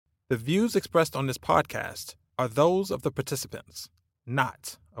The views expressed on this podcast are those of the participants,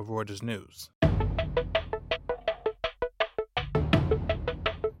 not of Reuters News.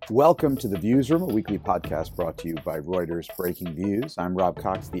 Welcome to The Views Room, a weekly podcast brought to you by Reuters Breaking Views. I'm Rob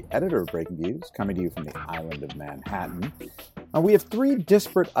Cox, the editor of Breaking Views, coming to you from the island of Manhattan. We have three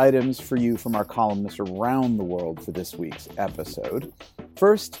disparate items for you from our columnists around the world for this week's episode.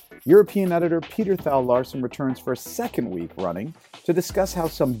 First, European editor Peter Thal Larsen returns for a second week running to discuss how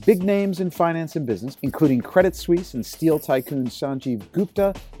some big names in finance and business, including Credit Suisse and steel tycoon Sanjeev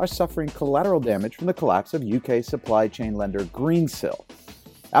Gupta, are suffering collateral damage from the collapse of UK supply chain lender Greensill.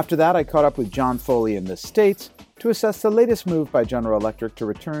 After that, I caught up with John Foley in the States to assess the latest move by General Electric to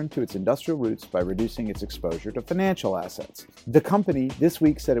return to its industrial roots by reducing its exposure to financial assets. The company this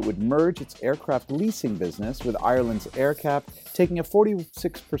week said it would merge its aircraft leasing business with Ireland's AerCap, taking a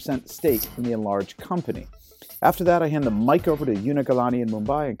 46% stake in the enlarged company. After that, I hand the mic over to Una Galani in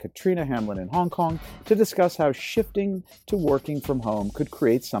Mumbai and Katrina Hamlin in Hong Kong to discuss how shifting to working from home could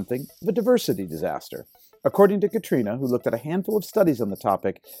create something of a diversity disaster. According to Katrina, who looked at a handful of studies on the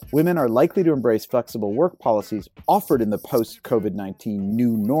topic, women are likely to embrace flexible work policies offered in the post-COVID-19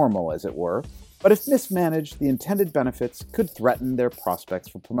 new normal, as it were, but if mismanaged, the intended benefits could threaten their prospects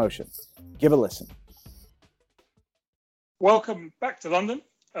for promotion. Give a listen. Welcome back to London,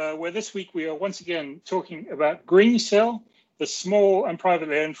 where this week we are once again talking about Greensill, the small and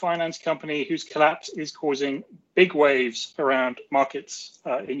privately owned finance company whose collapse is causing big waves around markets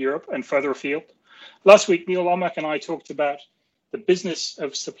in Europe and further afield. Last week, Neil Ommack and I talked about the business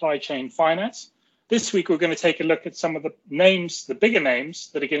of supply chain finance. This week, we're going to take a look at some of the names, the bigger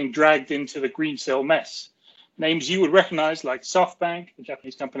names that are getting dragged into the Greensill mess. Names you would recognize like SoftBank, the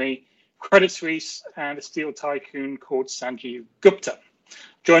Japanese company, Credit Suisse, and a steel tycoon called Sanjeev Gupta.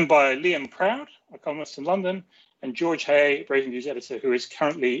 Joined by Liam Proud, a columnist in London, and George Hay, Breaking News editor, who is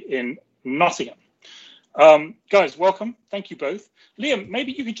currently in Nottingham. Guys, welcome. Thank you both. Liam,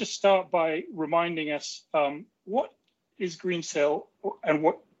 maybe you could just start by reminding us what is Greensill and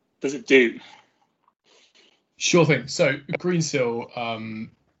what does it do? Sure thing. So Greensill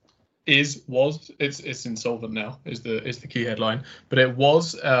it's insolvent now is the key headline, but it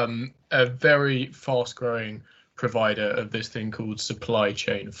was a very fast growing provider of this thing called supply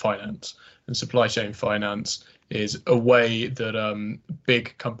chain finance. And supply chain finance is a way that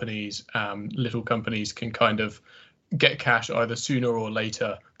big companies, little companies can kind of get cash either sooner or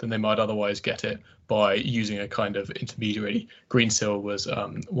later than they might otherwise get it by using a kind of intermediary. Greensill was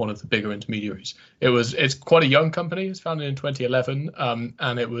one of the bigger intermediaries. It's quite a young company. It was founded in 2011,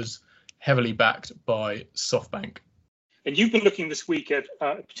 and it was heavily backed by SoftBank. And you've been looking this week at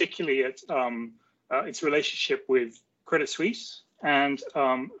particularly at its relationship with Credit Suisse and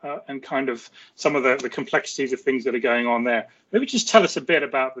kind of some of the complexities of things that are going on there. Maybe just tell us a bit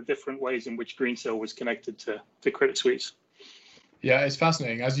about the different ways in which Greensill was connected to Credit Suisse. Yeah, it's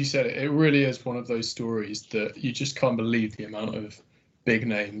fascinating. As you said, it really is one of those stories that you just can't believe the amount of big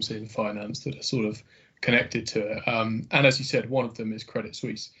names in finance that are sort of connected to it. And as you said, one of them is Credit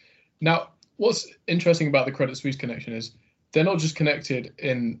Suisse. Now, what's interesting about the Credit Suisse connection is they're not just connected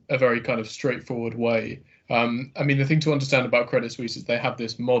in a very kind of straightforward way. The thing to understand about Credit Suisse is they have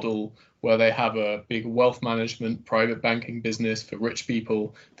this model where they have a big wealth management, private banking business for rich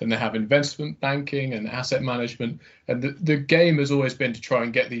people. Then they have investment banking and asset management. And the game has always been to try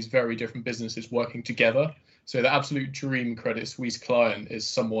and get these very different businesses working together. So the absolute dream Credit Suisse client is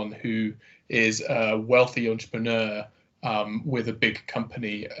someone who is a wealthy entrepreneur with a big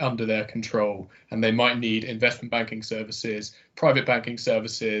company under their control. And they might need investment banking services, private banking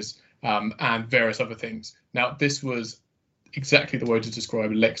services, and various other things. Now, this was exactly the way to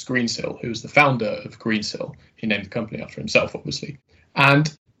describe Lex Greensill, who was the founder of Greensill. He named the company after himself, obviously.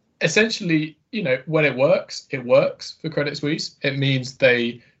 And essentially, when it works for Credit Suisse. It means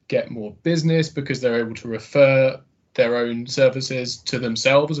they get more business because they're able to refer their own services to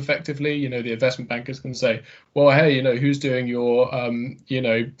themselves effectively. The investment bankers can say, well, hey, who's doing your,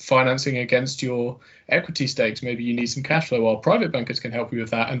 financing against your equity stakes? Maybe you need some cash flow. Well, private bankers can help you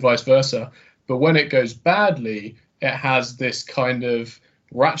with that and vice versa. But when it goes badly, it has this kind of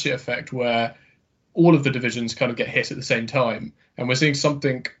ratchet effect where all of the divisions kind of get hit at the same time. And we're seeing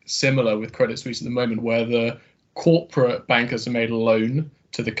something similar with Credit Suisse at the moment, where the corporate bankers have made a loan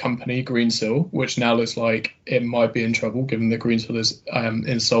to the company Greensill, which now looks like it might be in trouble given that Greensill is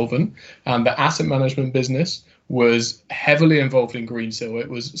insolvent. And the asset management business was heavily involved in Greensill. It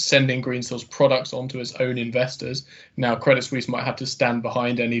was sending Greensill's products onto its own investors. Now, Credit Suisse might have to stand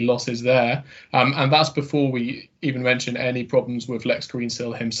behind any losses there. And that's before we even mention any problems with Lex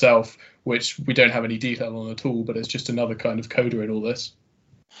Greensill himself, which we don't have any detail on at all, but it's just another kind of coda in all this.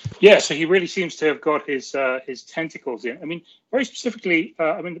 Yeah, so he really seems to have got his tentacles in. I mean, very specifically,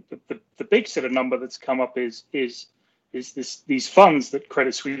 the big sort of number that's come up is these funds that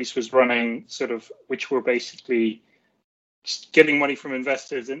Credit Suisse was running, sort of, which were basically just getting money from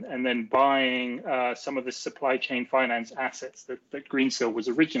investors and then buying some of the supply chain finance assets that Greensill was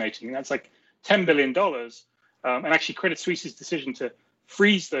originating. And that's like $10 billion. And actually, Credit Suisse's decision to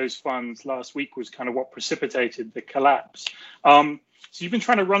freeze those funds last week was kind of what precipitated the collapse. So you've been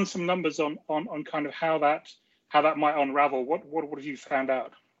trying to run some numbers on kind of how that might unravel. What have you found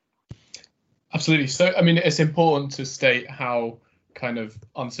out? Absolutely. So, I mean, it's important to state how kind of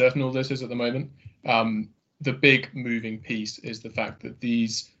uncertain all this is at the moment. The big moving piece is the fact that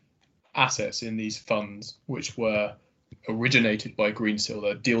these assets in these funds, which were originated by Greensill,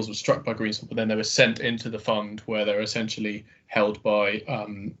 the deals were struck by Greensill, but then they were sent into the fund where they're essentially held by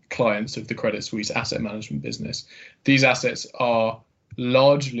clients of the Credit Suisse asset management business. These assets are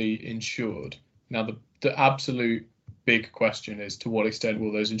largely insured. Now, the absolute big question is, to what extent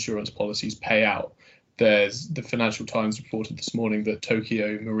will those insurance policies pay out? There's the Financial Times reported this morning that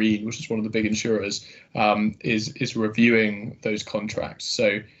Tokio Marine, which is one of the big insurers, is reviewing those contracts.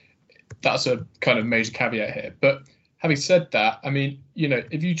 So that's a kind of major caveat here. But having said that, I mean,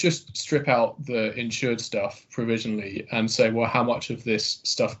 if you just strip out the insured stuff provisionally and say, well, how much of this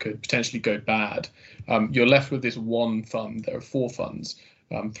stuff could potentially go bad, you're left with this one fund. There are 4 funds.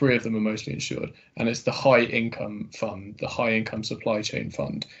 3 of them are mostly insured, and it's the high income fund, the high income supply chain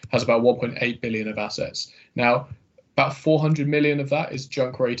fund, has about 1.8 billion of assets. Now, about 400 million of that is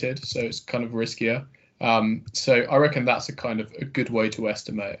junk rated, so it's kind of riskier. So I reckon that's a kind of a good way to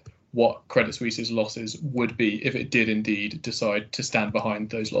estimate what Credit Suisse's losses would be if it did indeed decide to stand behind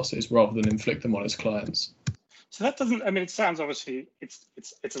those losses rather than inflict them on its clients. So that doesn't, I mean, it sounds obviously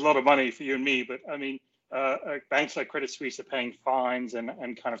it's a lot of money for you and me, but I mean, banks like Credit Suisse are paying fines and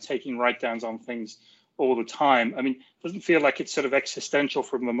kind of taking write-downs on things all the time. I mean, it doesn't feel like it's sort of existential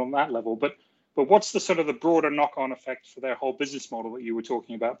from them on that level, but what's the sort of the broader knock-on effect for their whole business model that you were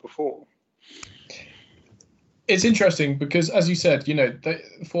talking about before? It's interesting because, as you said, the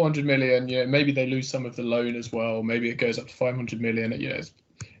 400 million, maybe they lose some of the loan as well. Maybe it goes up to 500 million.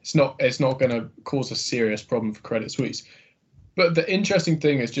 It's not going to cause a serious problem for Credit Suisse. But the interesting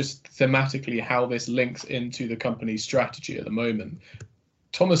thing is just thematically how this links into the company's strategy at the moment.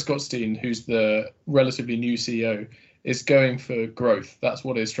 Thomas Gottstein, who's the relatively new CEO, is going for growth. That's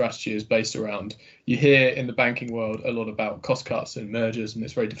what his strategy is based around. You hear in the banking world a lot about cost cuts and mergers, and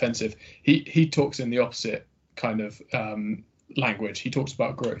it's very defensive. He talks in the opposite kind of language. He talks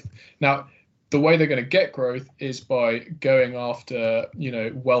about growth. Now, the way they're going to get growth is by going after,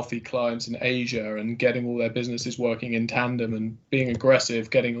 wealthy clients in Asia and getting all their businesses working in tandem and being aggressive,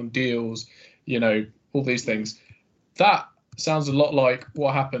 getting on deals, all these things. That sounds a lot like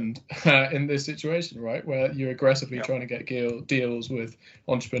what happened in this situation, right? Where you're aggressively trying to get deals with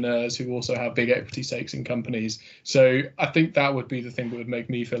entrepreneurs who also have big equity stakes in companies. So I think that would be the thing that would make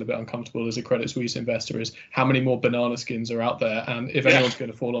me feel a bit uncomfortable as a Credit Suisse investor, is how many more banana skins are out there. And if anyone's going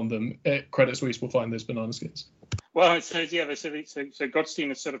to fall on them, Credit Suisse will find those banana skins. Well, so Gottstein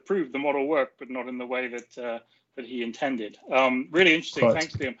has sort of proved the model worked, but not in the way that he intended. Really interesting. Right.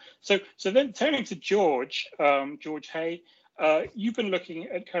 Thanks, Liam. So then turning to George Hay, you've been looking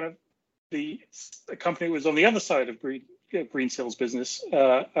at kind of the company that was on the other side of Greensill's business,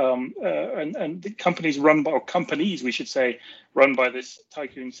 and the companies we should say, run by this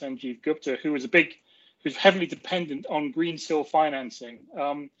tycoon Sanjeev Gupta, who's heavily dependent on Greensill financing.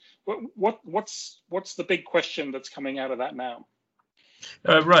 What's the big question that's coming out of that now?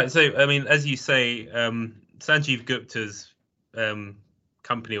 Right. So, I mean, as you say, Sanjeev Gupta's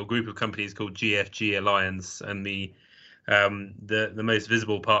company or group of companies called GFG Alliance, and the most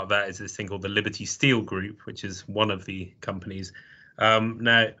visible part of that is this thing called the Liberty Steel Group, which is one of the companies.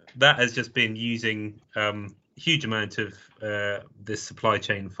 Now, that has just been using huge amount of this supply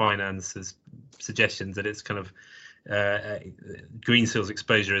chain finance as suggestions that it's kind of Greensill's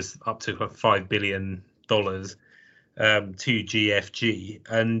exposure is up to $5 billion to GFG,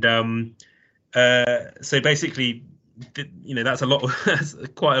 and so basically, that's a lot. That's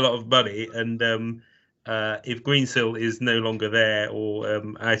quite a lot of money, and if Greensill is no longer there or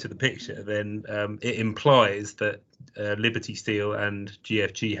out of the picture, then it implies that Liberty Steel and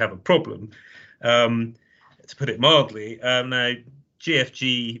GFG have a problem, to put it mildly. Now,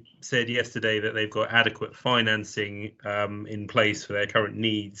 GFG said yesterday that they've got adequate financing in place for their current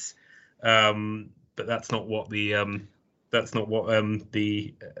needs, but that's not what the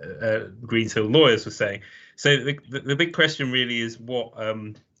Greensill lawyers were saying. So the big question really is what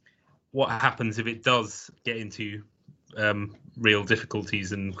happens if it does get into real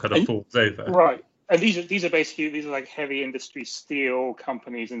difficulties and kind of falls over. Right. And these are like heavy industry steel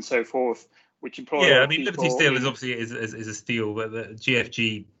companies and so forth, which employ. Yeah, I mean, Liberty Steel is obviously is a steel, but the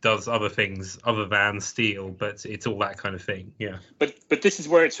GFG does other things other than steel, but it's all that kind of thing. Yeah. But this is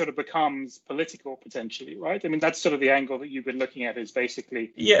where it sort of becomes political potentially, right? I mean, that's sort of the angle that you've been looking at, is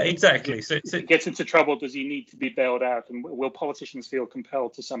basically. Yeah, exactly. So if it gets into trouble, does he need to be bailed out, and will politicians feel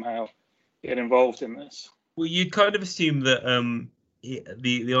compelled to somehow get involved in this? Well, you'd kind of assume that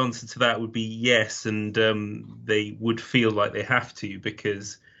the answer to that would be yes, and they would feel like they have to,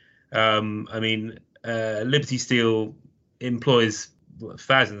 because Liberty Steel employs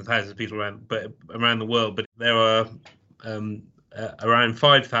thousands and thousands of people around the world, but there are around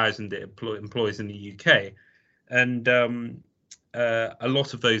 5,000 it employs in the UK, and a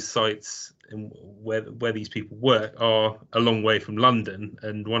lot of those sites where these people work are a long way from London,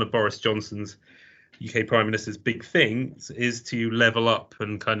 and one of Boris Johnson's, UK Prime Minister's, big things is to level up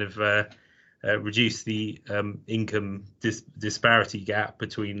and kind of reduce the income disparity gap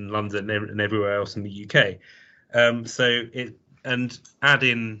between London and everywhere else in the UK. And add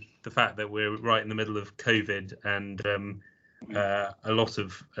in the fact that we're right in the middle of COVID, and a lot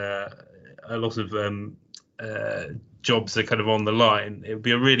of jobs are kind of on the line. It would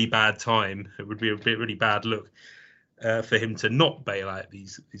be a really bad time. It would be a really bad look for him to not bail out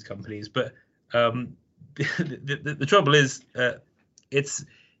these companies. But the trouble is, it's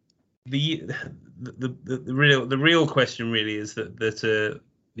the real question really is that the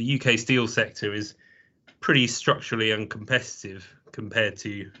UK steel sector is pretty structurally uncompetitive compared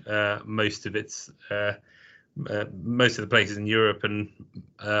to most of the places in Europe and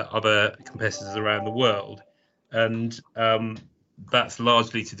other competitors around the world, and that's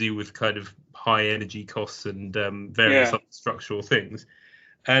largely to do with kind of high energy costs and various other structural things.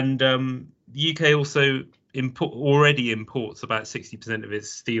 And the UK also already imports about 60% of its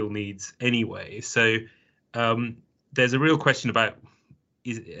steel needs anyway. So there's a real question about,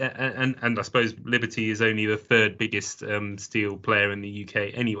 and I suppose Liberty is only the third biggest steel player in the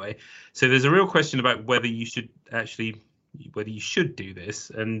UK anyway. So there's a real question about whether you should do this.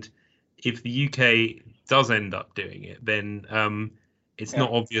 And if the UK does end up doing it, then it's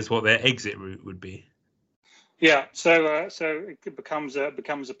not obvious what their exit route would be. Yeah, so it becomes a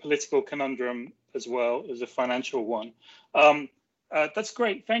political conundrum as well as a financial one. That's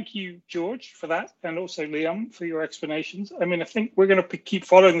great. Thank you, George, for that, and also Liam for your explanations. I mean, I think we're going to keep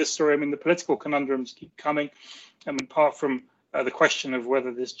following this story. I mean, the political conundrums keep coming. I mean, apart from the question of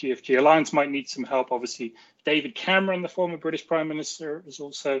whether this GFG alliance might need some help, obviously, David Cameron, the former British Prime Minister, is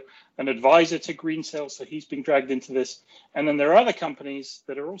also an advisor to Greensill, so he's been dragged into this. And then there are other companies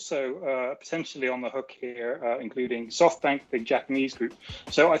that are also potentially on the hook here, including SoftBank, big Japanese group.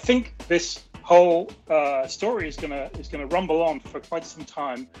 So I think this whole story is gonna rumble on for quite some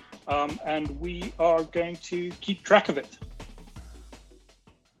time, and we are going to keep track of it.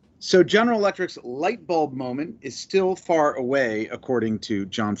 So General Electric's light bulb moment is still far away, according to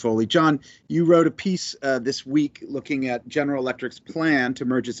John Foley. John, you wrote a piece this week looking at General Electric's plan to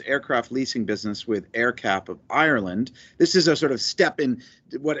merge its aircraft leasing business with AerCap of Ireland. This is a sort of step in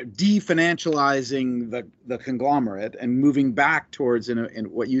definancializing the conglomerate and moving back towards, in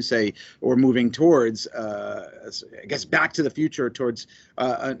what you say, or moving towards, I guess, back to the future, towards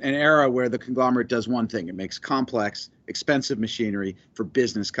an era where the conglomerate does one thing: it makes complex, expensive machinery for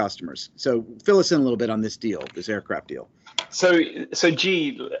business customers. So fill us in a little bit on this deal, this aircraft deal. So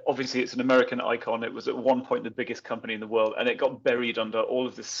GE, obviously it's an American icon. It was at one point the biggest company in the world, and it got buried under all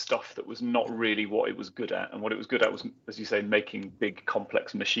of this stuff that was not really what it was good at. And what it was good at was, as you say, making big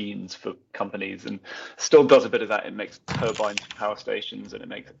complex machines for companies, and still does a bit of that. It makes turbines for power stations, and it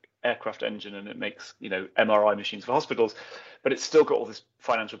makes aircraft engine, and it makes, MRI machines for hospitals, but it's still got all this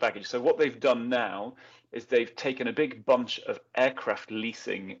financial baggage. So what they've done now is they've taken a big bunch of aircraft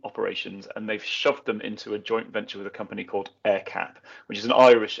leasing operations and they've shoved them into a joint venture with a company called AerCap, which is an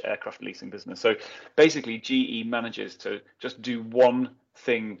Irish aircraft leasing business. So basically GE manages to just do one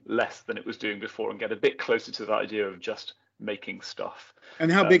thing less than it was doing before and get a bit closer to the idea of just making stuff.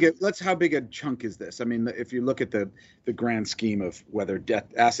 And how big a chunk is this? I mean, if you look at the grand scheme of whether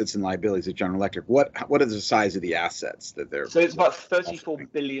debt, assets and liabilities at General Electric, what is the size of the assets that they're? So it's about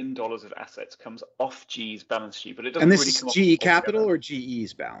 $34 billion of assets comes off GE's balance sheet, but it doesn't. And this really is come GE off Capital or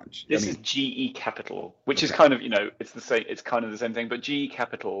GE's balance? This is GE Capital, which is kind of, it's the same. It's kind of the same thing. But GE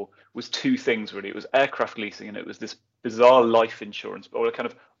Capital was two things really. It was aircraft leasing and it was this bizarre life insurance, or a kind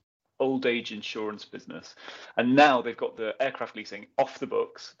of old age insurance business. And now they've got the aircraft leasing off the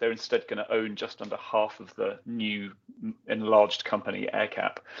books. They're instead going to own just under half of the new enlarged company,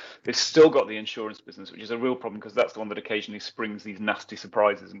 AerCap. They've still got the insurance business, which is a real problem because that's the one that occasionally springs these nasty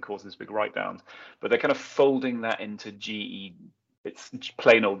surprises and causes big write-downs. But they're kind of folding that into GE. It's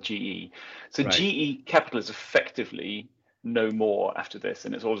plain old GE. So right. GE Capital is effectively no more after this,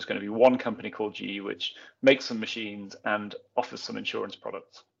 and it's all just going to be one company called GE, which makes some machines and offers some insurance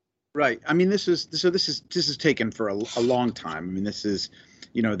products. Right. I mean, this is taken for a long time. I mean, this is,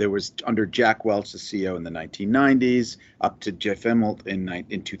 there was under Jack Welch, the CEO in the 1990s, up to Jeff Immelt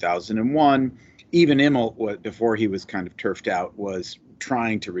in 2001. Even Immelt, before he was kind of turfed out, was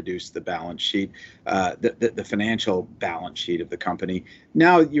trying to reduce the balance sheet, the financial balance sheet of the company.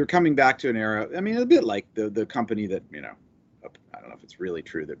 Now you're coming back to an era, I mean, a bit like the company that, I don't know if it's really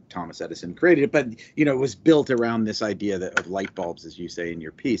true that Thomas Edison created it, but, it was built around this idea of light bulbs, as you say in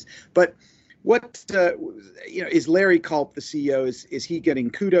your piece. But what, is Larry Culp, the CEO, is he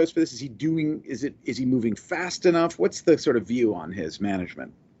getting kudos for this? Is he moving fast enough? What's the sort of view on his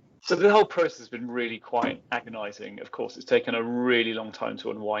management? So the whole process has been really quite agonizing. Of course, it's taken a really long time to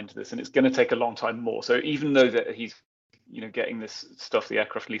unwind this, and it's going to take a long time more. So even though that he's, getting this stuff, the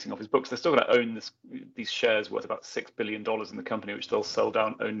aircraft leasing off his books, they're still going to own these shares worth about $6 billion in the company, which they'll sell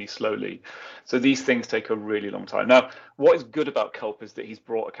down only slowly. So these things take a really long time. Now, what is good about Culp is that he's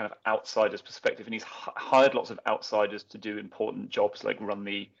brought a kind of outsider's perspective, and he's hired lots of outsiders to do important jobs like run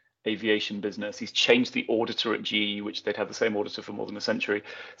the aviation business. He's changed the auditor at GE, which they'd had the same auditor for more than a century.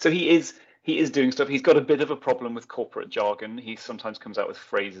 So he is doing stuff. He's got a bit of a problem with corporate jargon. He sometimes comes out with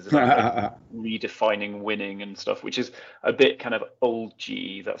phrases about redefining winning and stuff, which is a bit kind of old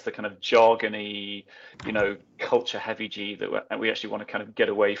GE. That's the kind of jargony, culture heavy GE that we actually want to kind of get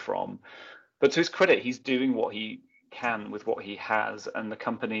away from. But to his credit, he's doing what he can with what he has, and the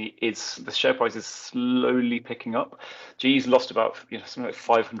share price is slowly picking up. GE's lost about something like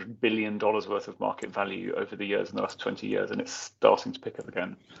 $500 billion worth of market value over the years in the last 20 years, and it's starting to pick up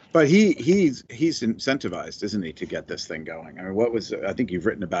again. But he's incentivized, isn't he, to get this thing going? I mean, I think you've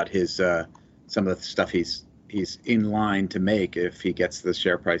written about his some of the stuff he's in line to make if he gets the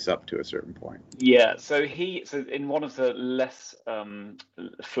share price up to a certain point. Yeah, so in one of the less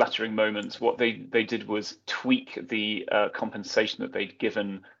flattering moments, what they did was tweak the compensation that they'd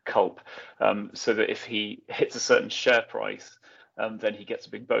given Culp, so that if he hits a certain share price, then he gets a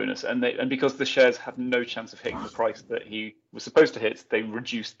big bonus. And because the shares have no chance of hitting the price that he was supposed to hit, they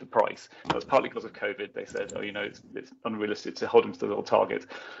reduced the price. That was partly because of COVID. They said, it's unrealistic to hold him to the little target.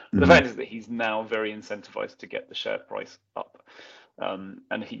 But the fact is that he's now very incentivized to get the share price up.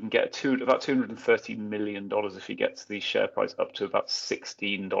 And he can get about $230 million if he gets the share price up to about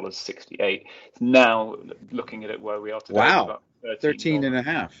 $16.68. Now, looking at it where we are today, wow, about 13 and a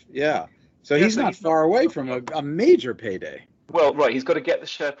half. Yeah. So he's not far away from a major payday. Well, right, he's got to get the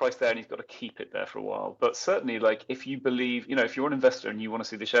share price there and he's got to keep it there for a while. But certainly, if you believe, if you're an investor and you want to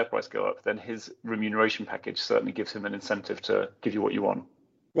see the share price go up, then his remuneration package certainly gives him an incentive to give you what you want.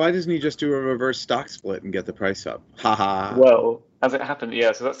 Why doesn't he just do a reverse stock split and get the price up? Ha ha. Well, as it happened,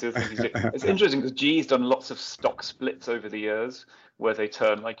 yeah, so that's the other thing he's doing. It's interesting because GE's done lots of stock splits over the years where they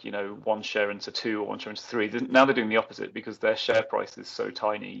turn one share into two or one share into three. Now they're doing the opposite because their share price is so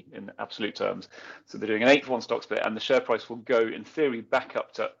tiny in absolute terms. So they're doing an 8-for-1 stock split, and the share price will go, in theory, back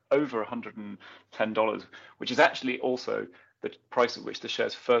up to over $110, which is actually also the price at which the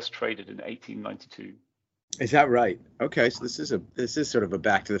shares first traded in 1892. Is that right? Okay, so this is sort of a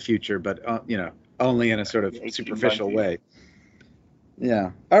Back to the Future, but only in a sort of superficial way.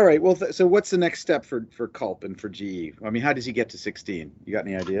 Yeah. All right. Well, so what's the next step for Culp and for GE? I mean, how does he get to 16? You got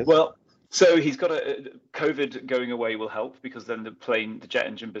any ideas? Well, so he's got COVID going away will help because then the jet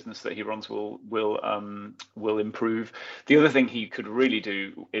engine business that he runs will improve. The other thing he could really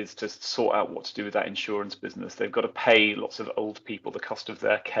do is to sort out what to do with that insurance business. They've got to pay lots of old people the cost of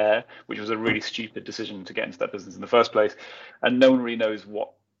their care, which was a really stupid decision to get into that business in the first place. And no one really knows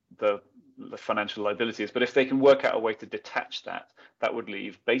what the financial liability is. But if they can work out a way to detach that would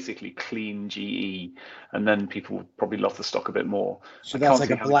leave basically clean GE, and then people would probably love the stock a bit more. So that's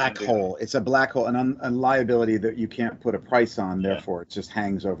like a black hole. It's a black hole, and a liability that you can't put a price on. Yeah. Therefore, it just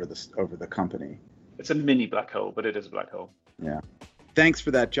hangs over the company. It's a mini black hole, but it is a black hole. Yeah. Thanks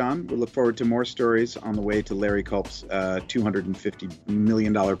for that, John. We look forward to more stories on the way to Larry Culp's $250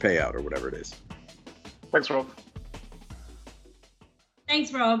 million payout or whatever it is. Thanks, Rob.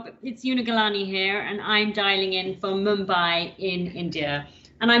 Thanks, Rob. It's Una Galani here, and I'm dialing in from Mumbai in India.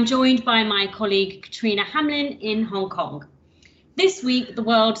 And I'm joined by my colleague Katrina Hamlin in Hong Kong. This week, the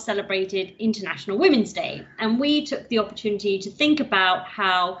world celebrated International Women's Day, and we took the opportunity to think about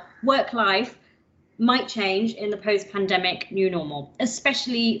how work life might change in the post-pandemic new normal,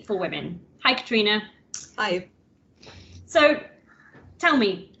 especially for women. Hi, Katrina. Hi. So tell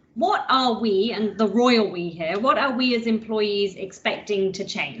me, what are we, and the royal we here, what are we as employees expecting to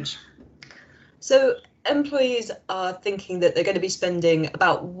change? So employees are thinking that they're going to be spending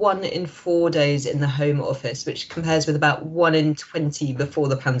about 1 in 4 days in the home office, which compares with about 1 in 20 before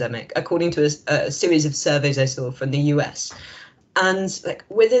the pandemic, according to a series of surveys I saw from the US. And like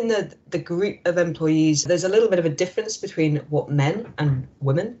within the group of employees, there's a little bit of a difference between what men and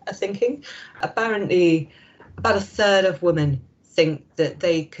women are thinking. Apparently, about a third of women think that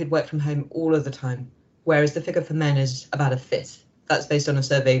they could work from home all of the time, whereas the figure for men is about a fifth. That's based on a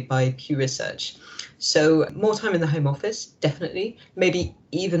survey by Pew Research. So more time in the home office, definitely. Maybe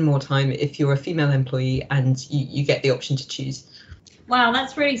even more time if you're a female employee and you get the option to choose. Wow,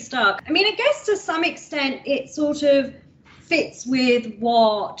 that's really stark. I mean, I guess to some extent it sort of fits with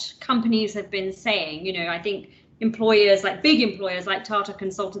what companies have been saying. You know, I think employers, like big employers like Tata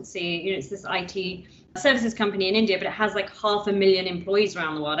Consultancy, you know, it's this IT services company in India, but it has like 500,000 employees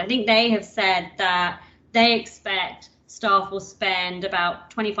around the world. I think they have said that they expect staff will spend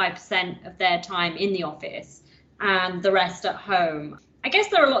about 25% of their time in the office and the rest at home. I guess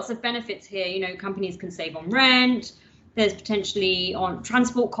there are lots of benefits here. You know, companies can save on rent. There's potentially on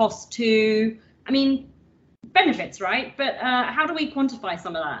transport costs too. I mean, benefits, right? But how do we quantify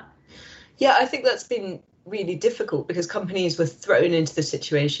some of that? Yeah, I think that's been really difficult because companies were thrown into the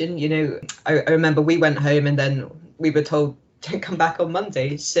situation. You know, I remember we went home and then we were told don't come back on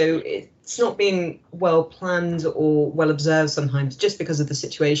Monday. So it's not been well planned or well observed sometimes just because of the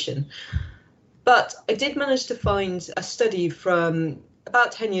situation. But I did manage to find a study from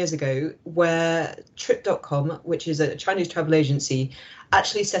about 10 years ago where Trip.com, which is a Chinese travel agency,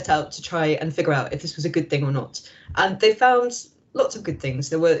 actually set out to try and figure out if this was a good thing or not. And they found lots of good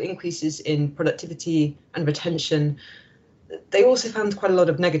things. There were increases in productivity and retention. They also found quite a lot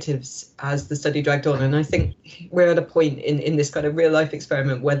of negatives as the study dragged on. And I think we're at a point in this kind of real life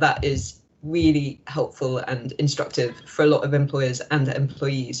experiment where that is really helpful and instructive for a lot of employers and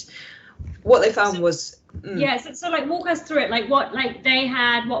employees. What they found was... Yeah, so like walk us through it. Like what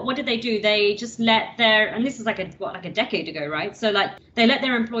did they do? They just let their, and this is like a decade ago, right? So like they let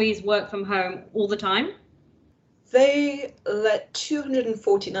their employees work from home all the time? They let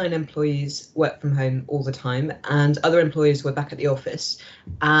 249 employees work from home all the time, and other employees were back at the office.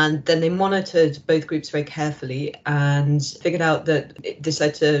 And then they monitored both groups very carefully and figured out that this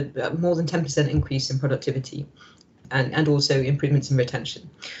led to more than 10% increase in productivity and also improvements in retention.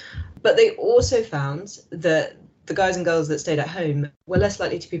 But they also found that the guys and girls that stayed at home were less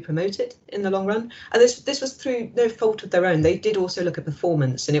likely to be promoted in the long run. And this was through no fault of their own. They did also look at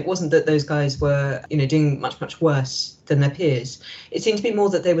performance, and it wasn't that those guys were, you know, doing much worse than their peers. It seemed to be more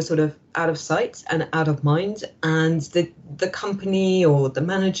that they were sort of out of sight and out of mind, and the company or the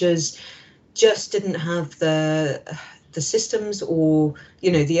managers just didn't have the systems or,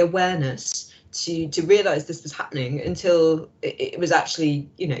 you know, the awareness to realise this was happening until it was actually,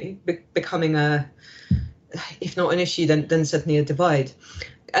 you know, becoming if not an issue, then certainly a divide.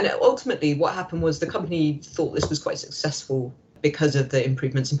 And ultimately what happened was the company thought this was quite successful because of the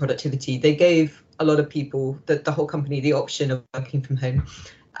improvements in productivity. They gave a lot of people, the whole company, the option of working from home.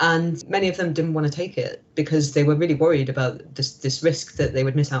 And many of them didn't want to take it because they were really worried about this risk that they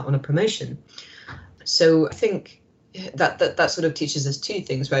would miss out on a promotion. So I think that sort of teaches us two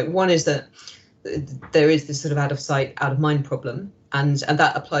things, right? One is that there is this sort of out of sight, out of mind problem. And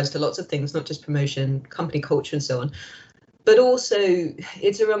that applies to lots of things, not just promotion, company culture and so on. But also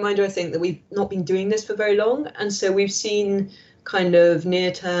it's a reminder, I think, that we've not been doing this for very long. And so we've seen kind of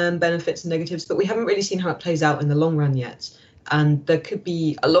near-term benefits and negatives, but we haven't really seen how it plays out in the long run yet. And there could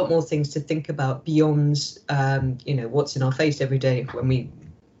be a lot more things to think about beyond, you know, what's in our face every day when we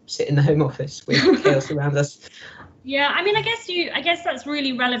sit in the home office with chaos around us. Yeah, I mean, I guess that's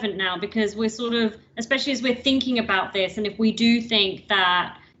really relevant now because we're sort of, especially as we're thinking about this, and if we do think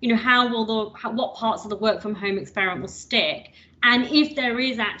that, you know, what parts of the work from home experiment will stick, and if there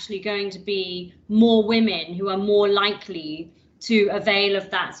is actually going to be more women who are more likely to avail of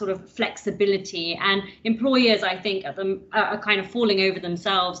that sort of flexibility, and employers, I think, are kind of falling over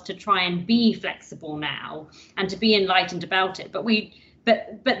themselves to try and be flexible now and to be enlightened about it. But we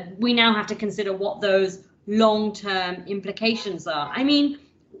now have to consider what those long-term implications are. I mean,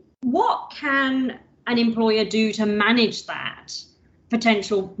 what can an employer do to manage that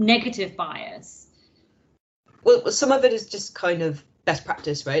potential negative bias? Well, some of it is just kind of best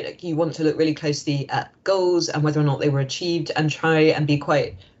practice, right? Like you want to look really closely at goals and whether or not they were achieved, and try and be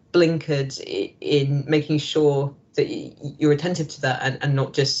quite blinkered in making sure that you're attentive to that, and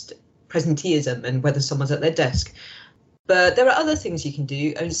not just presenteeism and whether someone's at their desk. But there are other things you can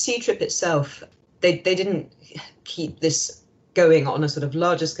do. And C-Trip itself, they didn't keep this going on a sort of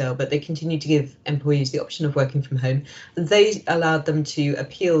larger scale, but they continued to give employees the option of working from home. They allowed them to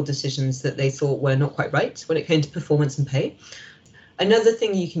appeal decisions that they thought were not quite right when it came to performance and pay. Another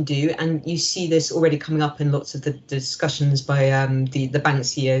thing you can do, and you see this already coming up in lots of the discussions by the bank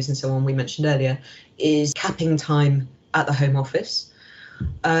CEOs and so on we mentioned earlier, is capping time at the home office.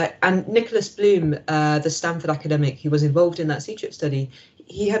 And Nicholas Bloom, the Stanford academic who was involved in that C-Trip study,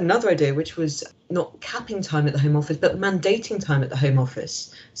 he had another idea, which was not capping time at the home office, but mandating time at the home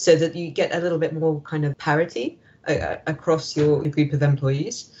office, so that you get a little bit more kind of parity across your group of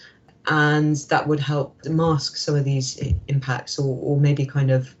employees. And that would help mask some of these impacts, or maybe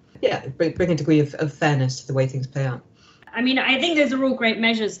kind of, bring a degree of fairness to the way things play out. I mean, I think those are all great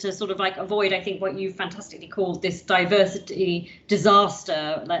measures to sort of like avoid, I think, what you fantastically called this diversity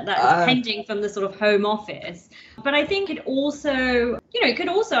disaster that is pending from the sort of home office. But I think it also,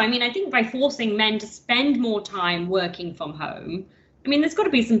 I mean, I think by forcing men to spend more time working from home, I mean, there's got to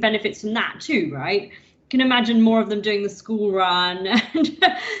be some benefits from that too, right? Can imagine more of them doing the school run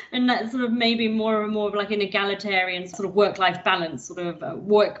and that sort of maybe more and more of like an egalitarian sort of work-life balance, sort of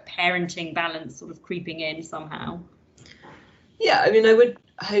work parenting balance sort of creeping in somehow. Yeah, I mean, I would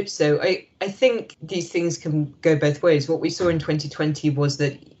hope so. I think these things can go both ways. What we saw in 2020 was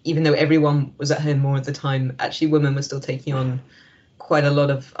that even though everyone was at home more of the time, actually women were still taking on quite a lot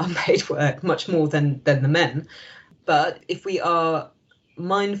of unpaid work, much more than the men. But if we are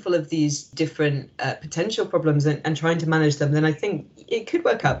mindful of these different potential problems and trying to manage them, then I think it could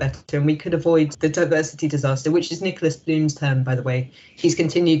work out better and we could avoid the diversity disaster, which is Nicholas Bloom's term, by the way. He's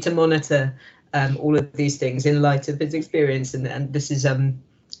continued to monitor all of these things in light of his experience, and this is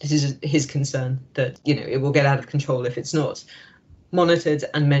his concern that it will get out of control if it's not monitored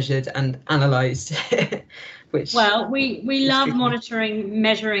and measured and analysed. Well, we love monitoring,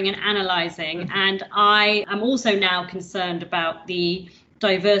 measuring and analysing, and I am also now concerned about the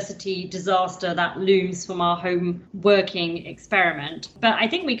diversity disaster that looms from our home working experiment. But I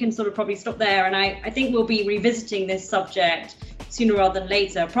think we can sort of probably stop there, and I think we'll be revisiting this subject sooner rather than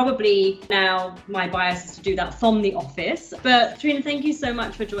later. Probably now my bias is to do that from the office. But Trina, thank you so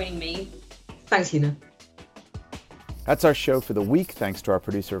much for joining me. Thanks, Hina. That's our show for the week. Thanks to our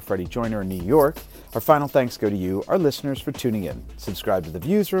producer, Freddie Joyner in New York. Our final thanks go to you, our listeners, for tuning in. Subscribe to The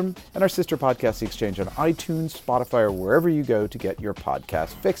Viewsroom and our sister podcast, The Exchange, on iTunes, Spotify, or wherever you go to get your podcast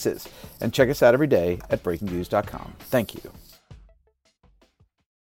fixes. And check us out every day at breakingviews.com. Thank you.